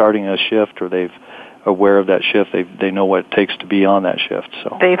usually starting a shift, or they're aware of that shift. They know what it takes to be on that shift.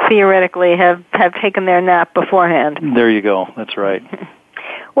 So they theoretically have taken their nap beforehand. There you go. That's right.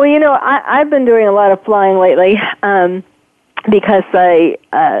 Well, I've been doing a lot of flying lately because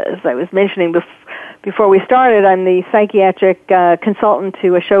as I was mentioning before we started, I'm the psychiatric consultant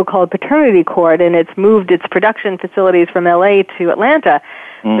to a show called Paternity Court, and it's moved its production facilities from L.A. to Atlanta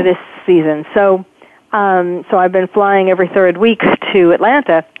for this season. So I've been flying every third week to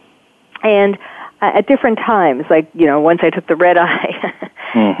Atlanta, and at different times, once I took the red eye.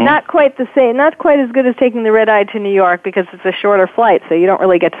 Not quite the same, not quite as good as taking the red eye to New York because it's a shorter flight, so you don't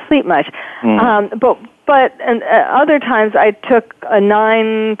really get to sleep much. But other times I took a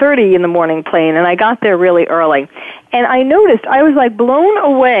 9:30 in the morning plane, and I got there really early. And I noticed I was blown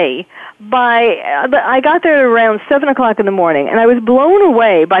away I got there around 7 o'clock in the morning, and I was blown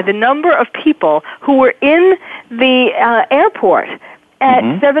away by the number of people who were in the airport at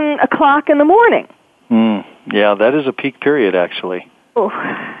 7 o'clock in the morning. Yeah, that is a peak period, actually. Oh.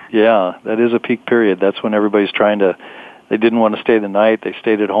 Yeah, that is a peak period. That's when everybody's they didn't want to stay the night. They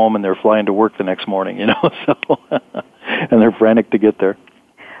stayed at home, and they're flying to work the next morning, so, and they're frantic to get there.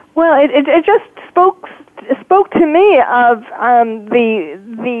 Well, it just spoke to me of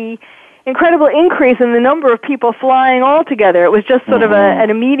the incredible increase in the number of people flying all together. It was just sort of an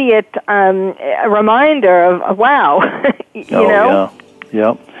immediate reminder of wow, you know?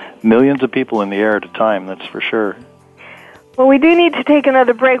 Yeah. Millions of people in the air at a time, that's for sure. Well, we do need to take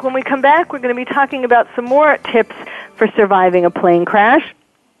another break. When we come back, we're going to be talking about some more tips for surviving a plane crash.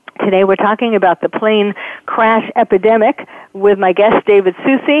 Today we're talking about the plane crash epidemic with my guest, David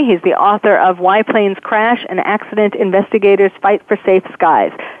Soucie. He's the author of Why Planes Crash and Accident Investigators Fight for Safe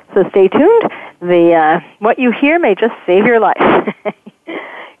Skies. So stay tuned. What you hear may just save your life.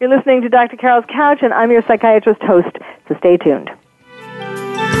 You're listening to Dr. Carol's Couch, and I'm your psychiatrist host, so stay tuned.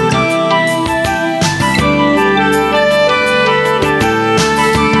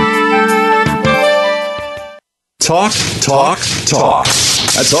 Talk, talk, talk.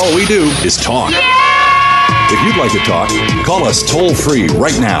 That's all we do is talk. If you'd like to talk, call us toll-free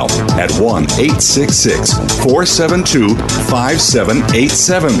right now at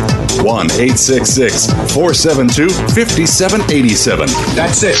 1-866-472-5787. 1-866-472-5787.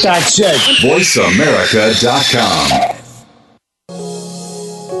 That's it.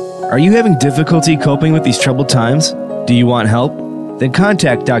 VoiceAmerica.com. Are you having difficulty coping with these troubled times? Do you want help? Then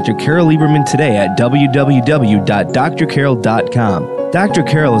contact Dr. Carol Lieberman today at www.drcarol.com. Dr.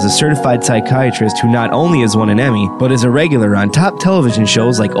 Carol is a certified psychiatrist who not only has won an Emmy, but is a regular on top television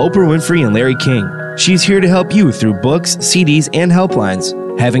shows like Oprah Winfrey and Larry King. She's here to help you through books, CDs, and helplines.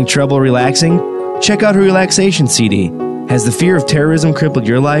 Having trouble relaxing? Check out her relaxation CD. Has the fear of terrorism crippled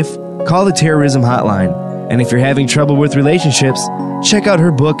your life? Call the terrorism hotline. And if you're having trouble with relationships, check out her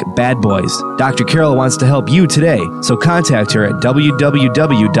book, Bad Boys. Dr. Carol wants to help you today, so contact her at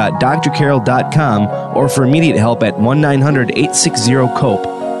www.drcarol.com or for immediate help at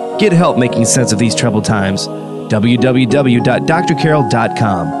 1-900-860-COPE. Get help making sense of these troubled times.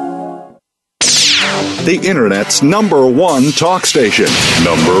 www.drcarol.com. The Internet's #1 talk station.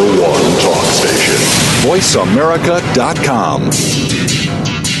 #1 talk station. VoiceAmerica.com.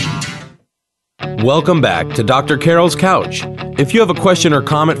 Welcome back to Dr. Carol's Couch. If you have a question or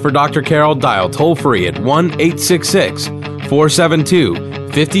comment for Dr. Carol, dial toll-free at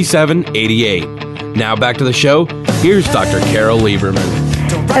 1-866-472-5788. Now back to the show. Here's Dr. Carol Lieberman.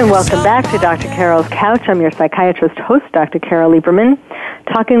 And welcome back to Dr. Carol's Couch. I'm your psychiatrist host, Dr. Carol Lieberman,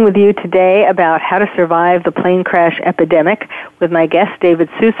 talking with you today about how to survive the plane crash epidemic with my guest, David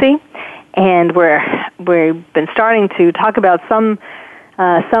Soucie. And we've been starting to talk about some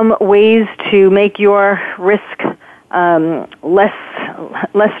ways to make your risk less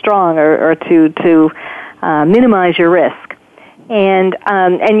strong or to minimize your risk. And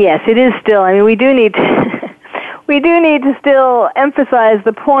yes, it is still. I mean, we do need to still emphasize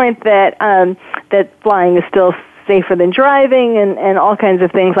the point that that flying is still safer than driving and all kinds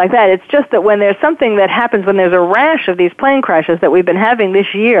of things like that. It's just that when there's something that happens, when there's a rash of these plane crashes that we've been having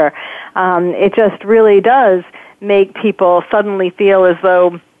this year, it just really does make people suddenly feel as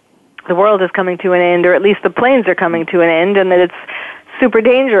though the world is coming to an end, or at least the planes are coming to an end, and that it's super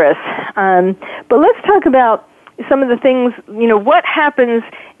dangerous. But let's talk about some of the things, what happens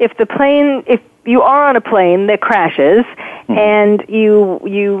if you are on a plane that crashes and you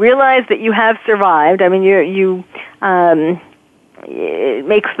realize that you have survived. I mean,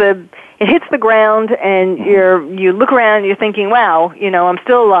 it hits the ground and you look around and you're thinking, wow, I'm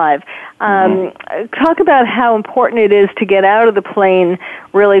still alive. Talk about how important it is to get out of the plane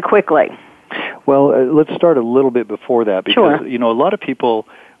really quickly. Well, let's start a little bit before that because, Sure. a lot of people,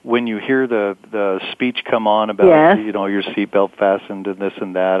 when you hear the speech come on about, your seatbelt fastened and this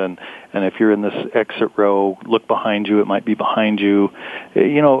and that, and if you're in this exit row, look behind you, it might be behind you.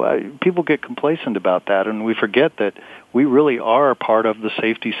 People get complacent about that, and we forget that we really are part of the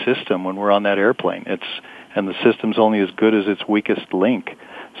safety system when we're on that airplane. And the system's only as good as its weakest link.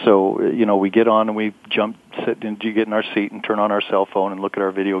 So, we get on and we sit in our seat and turn on our cell phone and look at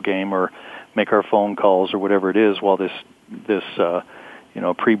our video game or make our phone calls or whatever it is while this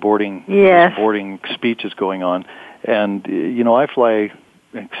pre-boarding boarding speech is going on. And, I fly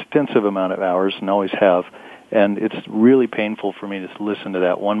an extensive amount of hours and always have, and it's really painful for me to listen to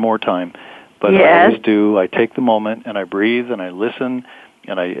that one more time. But I always do. I take the moment and I breathe and I listen,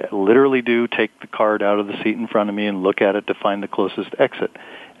 and I literally do take the card out of the seat in front of me and look at it to find the closest exit.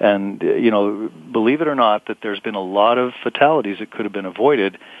 And, believe it or not, that there's been a lot of fatalities that could have been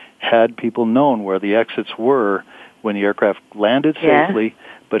avoided had people known where the exits were when the aircraft landed safely,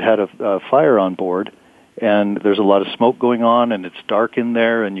 but had a fire on board, and there's a lot of smoke going on, and it's dark in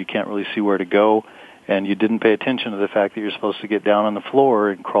there, and you can't really see where to go, and you didn't pay attention to the fact that you're supposed to get down on the floor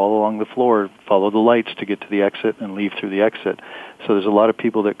and crawl along the floor, follow the lights to get to the exit, and leave through the exit. So there's a lot of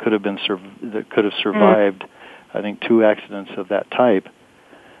people that could have survived. I think 2 accidents of that type,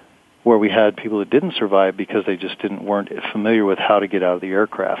 where we had people that didn't survive because they just weren't familiar with how to get out of the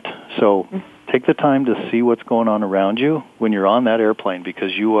aircraft. So take the time to see what's going on around you when you're on that airplane,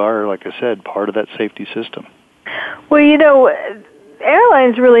 because you are, like I said, part of that safety system. Well,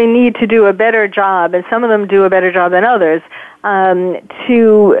 airlines really need to do a better job, and some of them do a better job than others,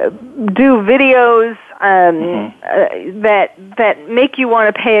 to do videos that make you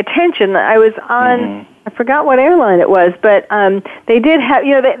want to pay attention. I was on, I forgot what airline it was, but they did have,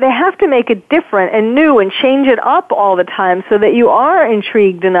 they have to make it different and new and change it up all the time so that you are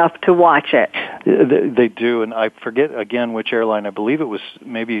intrigued enough to watch it. They do, and I forget again which airline. I believe it was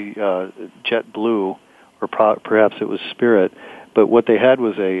maybe JetBlue, or perhaps it was Spirit. But what they had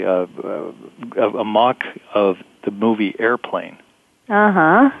was a mock of the movie Airplane.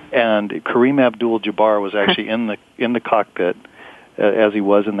 And Kareem Abdul-Jabbar was actually in the cockpit as he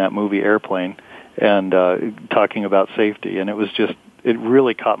was in that movie Airplane, and talking about safety. And it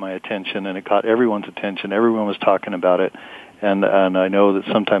really caught my attention, and it caught everyone's attention. Everyone was talking about it, and I know that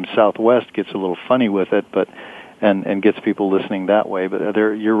sometimes Southwest gets a little funny with it, but and gets people listening that way. But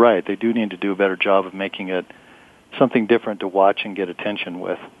you're right; they do need to do a better job of making it something different to watch and get attention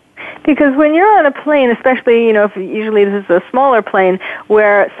with. Because when you're on a plane, especially, if usually this is a smaller plane,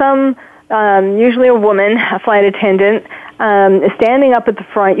 where usually a woman, a flight attendant, standing up at the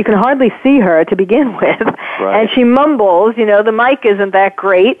front. You can hardly see her to begin with. Right. And she mumbles, the mic isn't that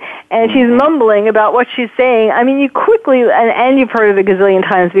great, and she's mumbling about what she's saying. I mean, you quickly, and you've heard it a gazillion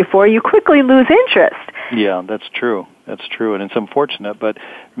times before, you quickly lose interest. Yeah, that's true. That's true, and it's unfortunate, but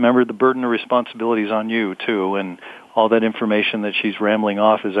remember the burden of responsibility is on you, too, and all that information that she's rambling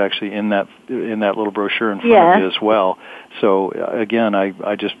off is actually in that little brochure in front of you as well. So, again,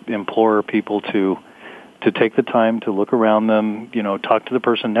 I just implore people to take the time to look around them, talk to the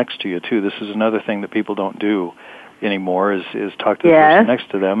person next to you, too. This is another thing that people don't do anymore is talk to the person next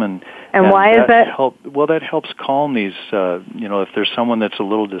to them. And why is that? Well, that helps calm these, if there's someone that's a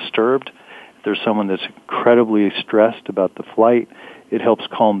little disturbed, if there's someone that's incredibly stressed about the flight, it helps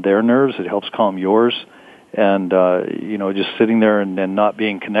calm their nerves, it helps calm yours. And, just sitting there and not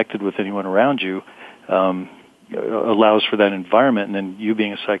being connected with anyone around you allows for that environment. And then you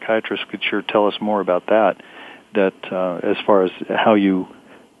being a psychiatrist could sure tell us more about that as far as how you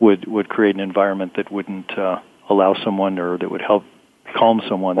would create an environment that wouldn't allow someone or that would help calm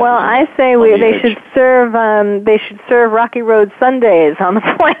someone. Well, I say they should serve Rocky Road Sundays on the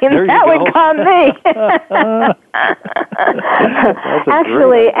plane. That would calm me.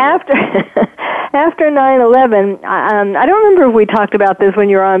 Actually, after 9/11, I don't remember if we talked about this when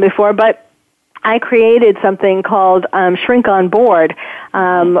you were on before, but I created something called Shrink on Board,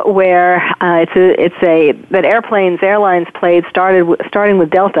 where that airlines played starting with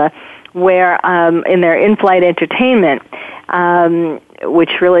Delta, where in their in-flight entertainment, which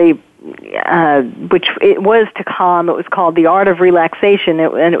it was to calm. It was called The Art of Relaxation,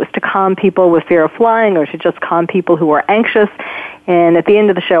 and it was to calm people with fear of flying, or to just calm people who were anxious. And at the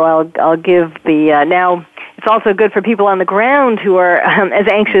end of the show, I'll give the now. It's also good for people on the ground who are as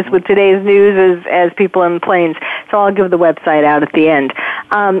anxious with today's news as people in planes. So I'll give the website out at the end.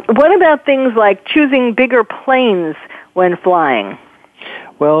 What about things like choosing bigger planes when flying?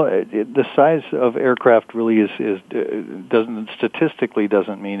 Well, the size of aircraft really statistically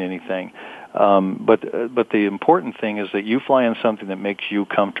doesn't mean anything. But the important thing is that you fly in something that makes you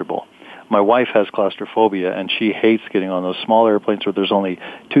comfortable. My wife has claustrophobia, and she hates getting on those small airplanes where there's only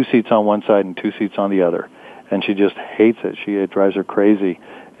 2 seats on one side and 2 seats on the other. And she just hates it. It drives her crazy.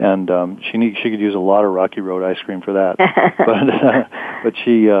 And she could use a lot of Rocky Road ice cream for that. But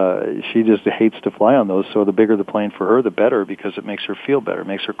she just hates to fly on those. So the bigger the plane for her, the better, because it makes her feel better,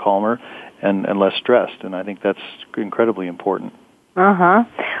 makes her calmer and less stressed. And I think that's incredibly important.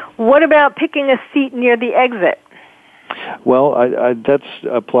 What about picking a seat near the exit? Well, that's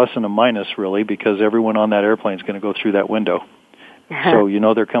a plus and a minus, really, because everyone on that airplane is going to go through that window. So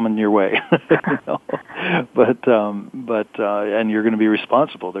they're coming your way. But and you're going to be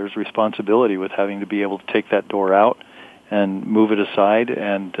responsible. There's responsibility with having to be able to take that door out and move it aside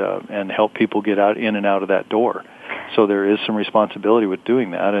and help people get in and out of that door. So there is some responsibility with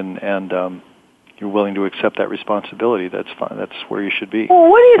doing that, and you're willing to accept that responsibility. That's fine. That's where you should be. Well,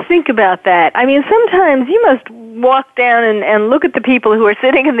 what do you think about that? I mean, sometimes you must walk down and look at the people who are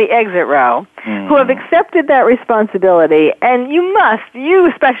sitting in the exit row, who have accepted that responsibility, and you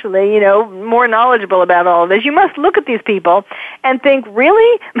especially, more knowledgeable about all of this, you must look at these people and think,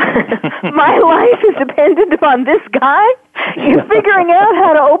 really? My life is dependent upon this guy? You're figuring out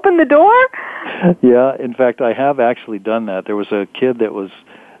how to open the door? Yeah, in fact, I have actually done that. There was a kid that was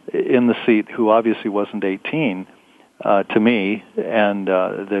in the seat who obviously wasn't 18 to me, and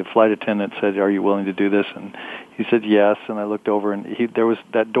the flight attendant said, "Are you willing to do this?" And he said yes, and I looked over, and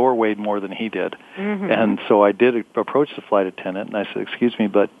that door weighed more than he did. And so I did approach the flight attendant, and I said, "Excuse me,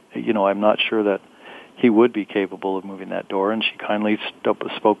 but I'm not sure that he would be capable of moving that door." And she kindly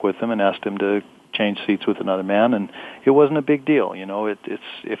spoke with him and asked him to change seats with another man, and it wasn't a big deal. It's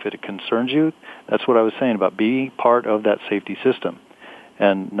if it concerns you, that's what I was saying about being part of that safety system.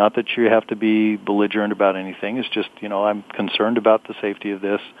 And not that you have to be belligerent about anything. It's just, I'm concerned about the safety of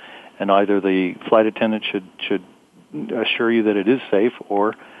this, and either the flight attendant should assure you that it is safe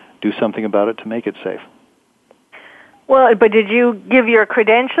or do something about it to make it safe. Well, but did you give your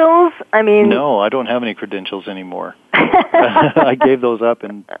credentials? I mean... No, I don't have any credentials anymore. I gave those up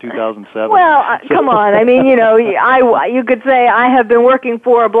in 2007. Well, come on. I mean, you could say, I have been working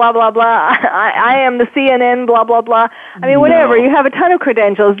for blah, blah, blah. I am the CNN, blah, blah, blah. I mean, whatever. No. You have a ton of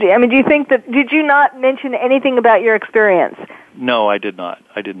credentials. I mean, do you think did you not mention anything about your experience? No, I did not.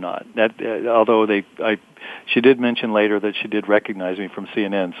 That, although she did mention later that she did recognize me from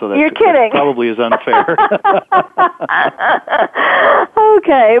CNN, so You're kidding. That probably is unfair.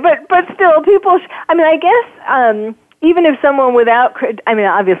 Okay, but still, people. I guess even if someone without,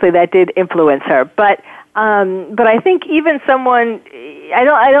 obviously that did influence her, but But I think even someone,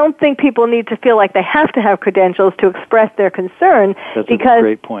 I don't think people need to feel like they have to have credentials to express their concern. That's a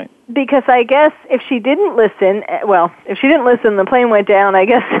great point. Because I guess if she didn't listen, the plane went down, I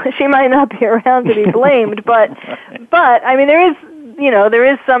guess she might not be around to be blamed. But I mean,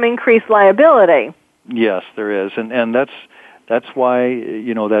 there is some increased liability. Yes, there is, and that's why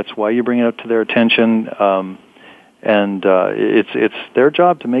you bring it up to their attention. And it's their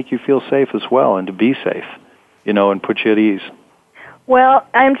job to make you feel safe as well, and to be safe, and put you at ease. Well,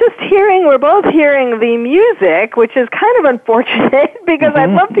 we're both hearing the music, which is kind of unfortunate because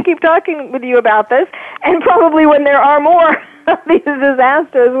I'd love to keep talking with you about this, and probably when there are more of these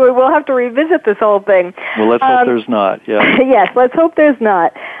disasters, we'll have to revisit this whole thing. Well, let's hope there's not, yeah. Yes, let's hope there's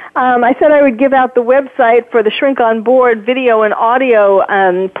not. I said I would give out the website for the Shrink on Board video and audio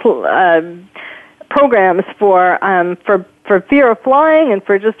programs for fear of flying and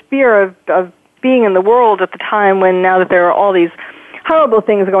for just fear of being in the world at the time now that there are all these horrible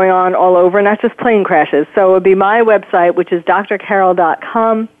things going on all over, not just plane crashes. So it would be my website, which is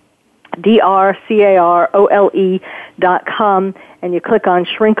drcarole.com, drcarole.com, and you click on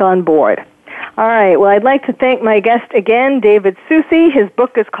Shrink on Board. All right. Well, I'd like to thank my guest again, David Soucie. His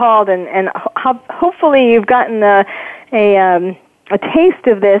book is called, and hopefully you've gotten a taste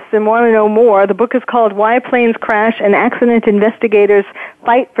of this and want to know more. The book is called Why Planes Crash and Accident Investigators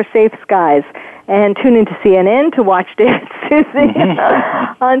Fight for Safe Skies. And tune into CNN to watch David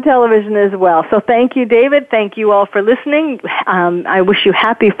Soucie on television as well. So thank you, David. Thank you all for listening. I wish you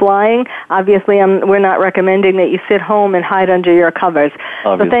happy flying. Obviously, we're not recommending that you sit home and hide under your covers.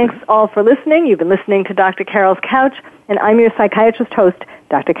 Obviously. So thanks all for listening. You've been listening to Dr. Carol's Couch, and I'm your psychiatrist host,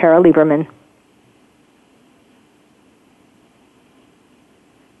 Dr. Carol Lieberman.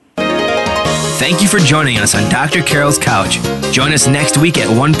 Thank you for joining us on Dr. Carol's Couch. Join us next week at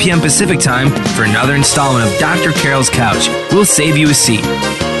 1 p.m. Pacific Time for another installment of Dr. Carol's Couch. We'll save you a seat.